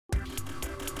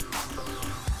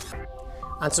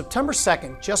On September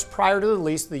 2nd, just prior to the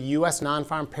release of the U.S.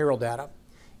 non-farm payroll data,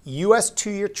 U.S.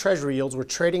 two-year Treasury yields were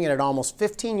trading at an almost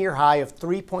 15-year high of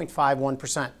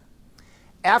 3.51%.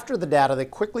 After the data, they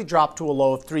quickly dropped to a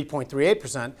low of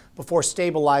 3.38% before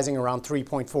stabilizing around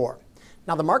 3.4%.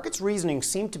 Now, the market's reasoning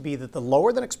seemed to be that the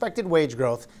lower than expected wage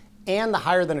growth and the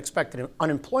higher than expected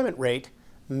unemployment rate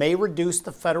may reduce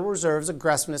the Federal Reserve's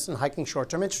aggressiveness in hiking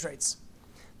short-term interest rates.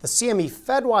 The CME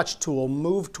FedWatch tool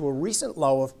moved to a recent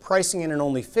low of pricing in an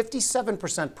only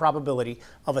 57% probability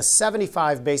of a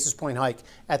 75 basis point hike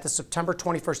at the September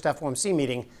 21st FOMC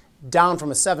meeting, down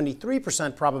from a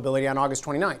 73% probability on August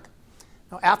 29th.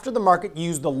 Now, after the market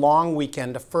used the long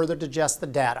weekend to further digest the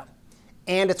data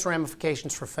and its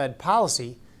ramifications for Fed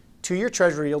policy, two-year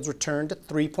Treasury yields returned to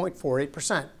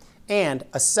 3.48%, and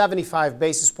a 75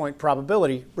 basis point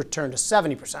probability returned to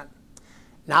 70%.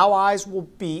 Now eyes will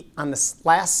be on the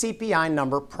last CPI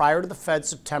number prior to the Fed's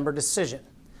September decision.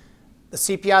 The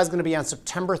CPI is going to be on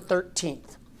September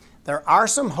 13th. There are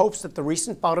some hopes that the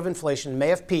recent bout of inflation may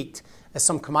have peaked, as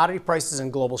some commodity prices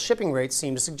and global shipping rates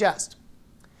seem to suggest.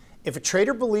 If a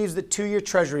trader believes that two-year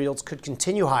Treasury yields could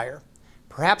continue higher,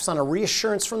 perhaps on a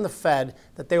reassurance from the Fed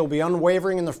that they will be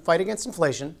unwavering in their fight against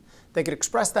inflation, they could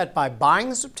express that by buying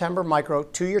the September micro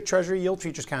two-year Treasury yield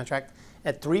futures contract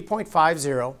at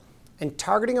 3.50 and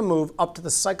targeting a move up to the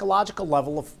psychological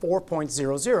level of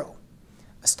 4.00.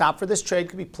 A stop for this trade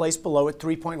could be placed below at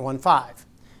 3.15.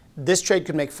 This trade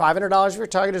could make $500 if your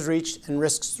target is reached and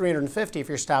risks $350 if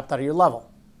you're stopped out of your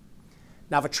level.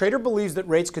 Now, if a trader believes that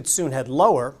rates could soon head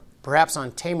lower, perhaps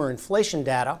on tamer inflation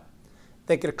data,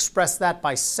 they could express that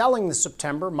by selling the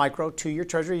September micro two-year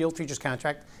Treasury yield futures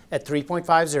contract at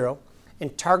 3.50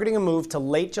 and targeting a move to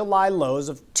late July lows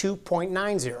of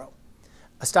 2.90.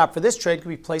 A stop for this trade could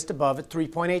be placed above at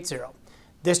 3.80.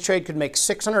 This trade could make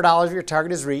 $600 if your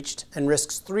target is reached and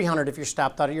risks $300 if you're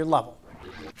stopped out of your level.